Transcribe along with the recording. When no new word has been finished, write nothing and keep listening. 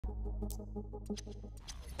All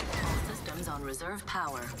systems on reserve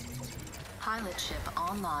power. Pilot ship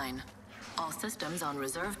online. All systems on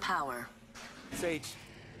reserve power. Sage,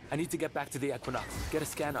 I need to get back to the Equinox. Get a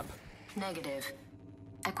scan up. Negative.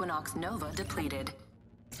 Equinox Nova depleted.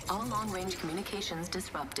 All long-range communications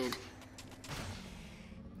disrupted.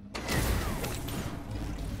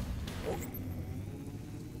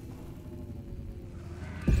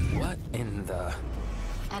 What in the...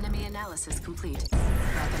 Enemy analysis complete.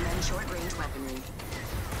 Recommend short-range weaponry.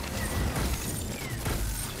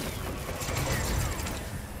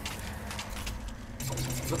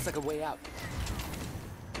 Looks like a way out.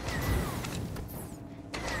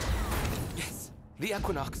 Yes, the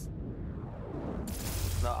Equinox.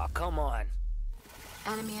 Aw, come on.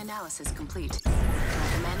 Enemy analysis complete.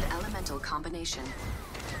 Recommend elemental combination.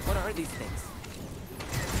 What are these things?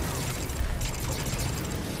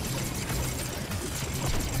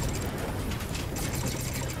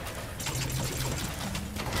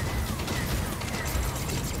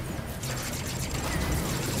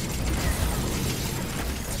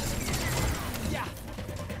 Yeah,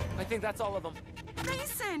 I think that's all of them.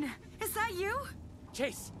 Mason! Is that you?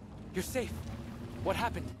 Chase, you're safe. What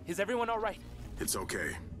happened? Is everyone all right? It's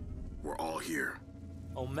okay. We're all here.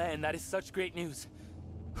 Oh man, that is such great news.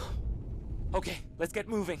 Okay, let's get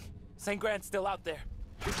moving. St. Grand's still out there.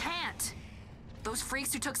 We can't! Those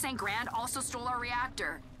freaks who took St. Grand also stole our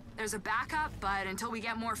reactor. There's a backup, but until we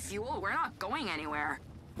get more fuel, we're not going anywhere.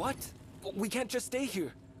 What? We can't just stay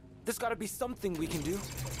here. There's gotta be something we can do.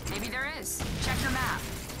 Maybe there is. Check your map.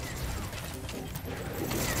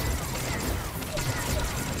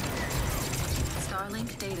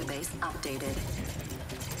 Starlink database updated.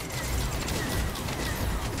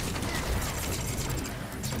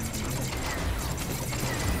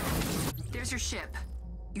 There's your ship.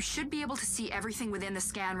 You should be able to see everything within the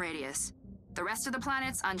scan radius. The rest of the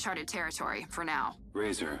planet's uncharted territory, for now.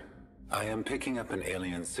 Razor, I am picking up an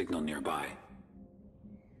alien signal nearby.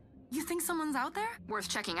 You think someone's out there? Worth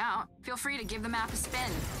checking out. Feel free to give the map a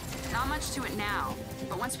spin. Not much to it now,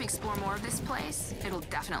 but once we explore more of this place, it'll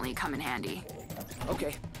definitely come in handy.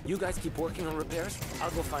 Okay, you guys keep working on repairs.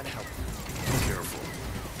 I'll go find help. Be careful.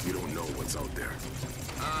 You don't know what's out there.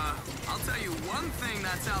 I'll tell you one thing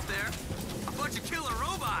that's out there. A bunch of killer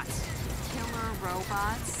robots. Killer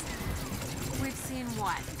robots? We've seen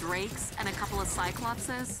what? Drakes and a couple of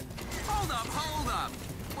Cyclopses? Hold up.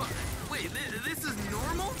 What? Wait, this is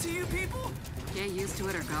normal to you people? Get used to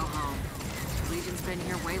it or go home. Legion's been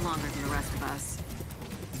here way longer than the rest of us.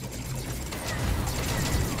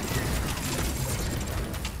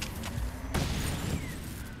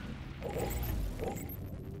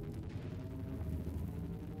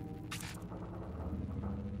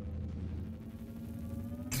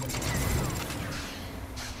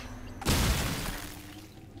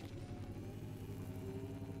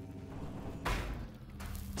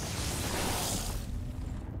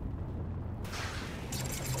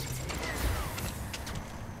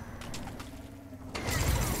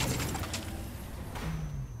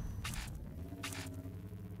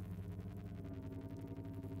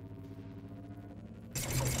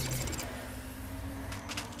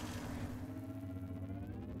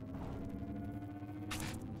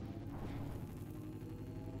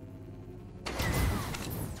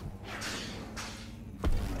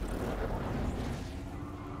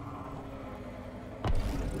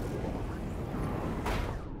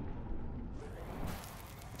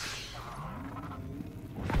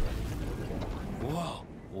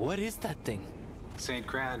 What is that thing? St.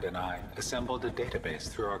 Grand and I assembled a database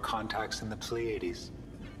through our contacts in the Pleiades.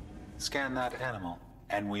 Scan that animal,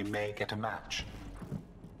 and we may get a match.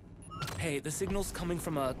 Hey, the signal's coming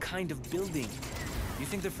from a kind of building. You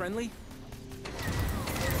think they're friendly?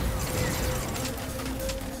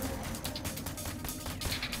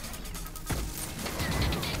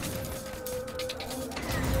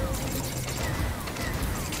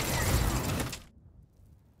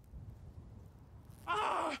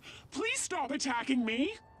 Please stop attacking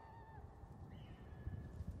me!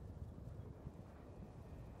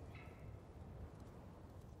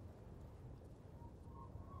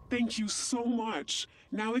 Thank you so much.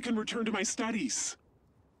 Now I can return to my studies.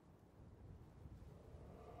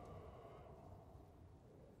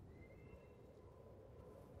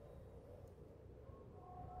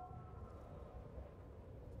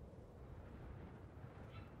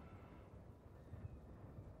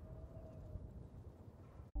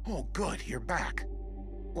 Oh, good, you're back.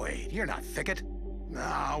 Wait, you're not Thicket.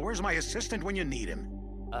 Nah, where's my assistant when you need him?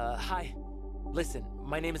 Hi. Listen,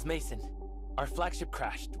 my name is Mason. Our flagship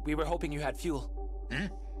crashed. We were hoping you had fuel.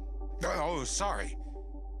 Oh, sorry.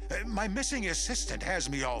 My missing assistant has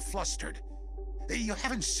me all flustered. You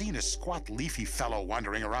haven't seen a squat, leafy fellow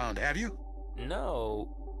wandering around, have you?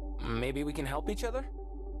 No. Maybe we can help each other?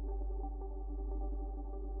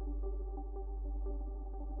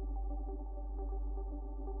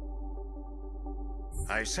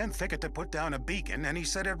 I sent Thicket to put down a beacon, and he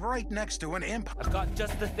set it right next to an imp. I've got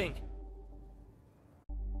just the thing.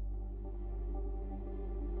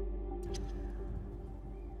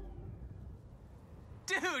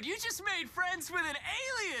 Dude, you just made friends with an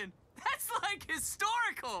alien! That's like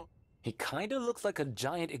historical! He kinda looks like a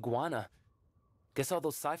giant iguana. Guess all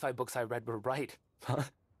those sci-fi books I read were right. Huh?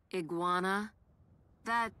 Iguana?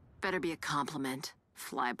 That better be a compliment,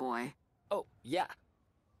 flyboy. Oh, yeah.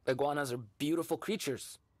 Iguanas are beautiful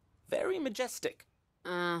creatures. Very majestic.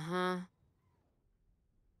 Uh-huh.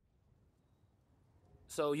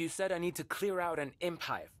 So you said I need to clear out an imp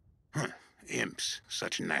hive. Huh. Imps,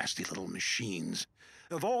 such nasty little machines.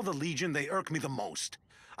 Of all the Legion, they irk me the most.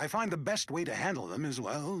 I find the best way to handle them is,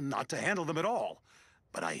 well, not to handle them at all.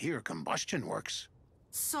 But I hear combustion works.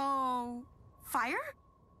 So, fire?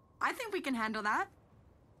 I think we can handle that.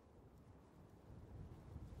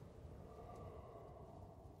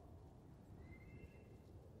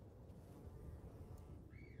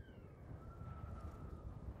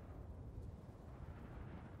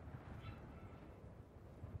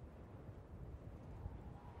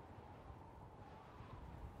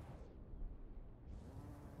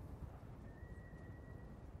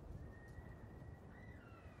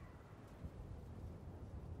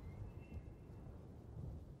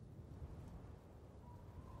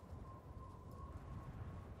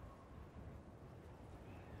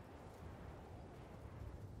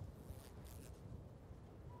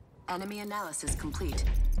 Enemy analysis complete.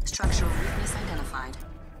 Structural weakness identified.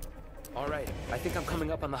 All right, I think I'm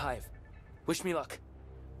coming up on the hive. Wish me luck.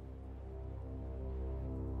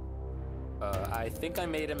 I think I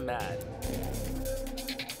made him mad.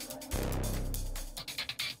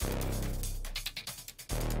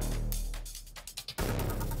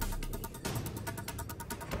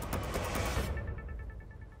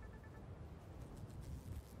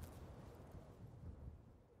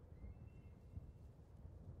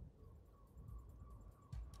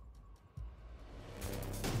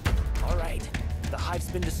 All right, the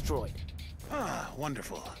hive's been destroyed. Ah,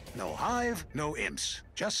 wonderful. No hive, no imps.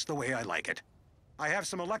 Just the way I like it. I have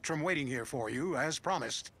some Electrum waiting here for you, as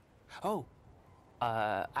promised. Oh,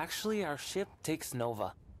 actually our ship takes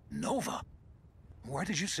Nova. Nova? Where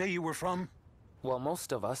did you say you were from? Well,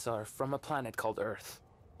 most of us are from a planet called Earth.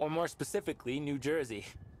 Or more specifically, New Jersey.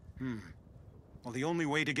 Well, the only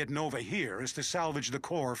way to get Nova here is to salvage the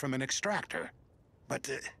core from an extractor. But,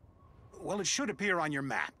 well, it should appear on your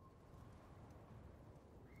map.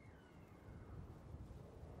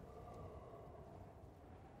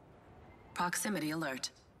 Proximity alert.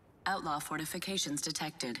 Outlaw fortifications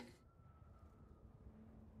detected.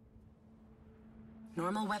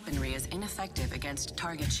 Normal weaponry is ineffective against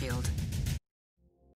target shield.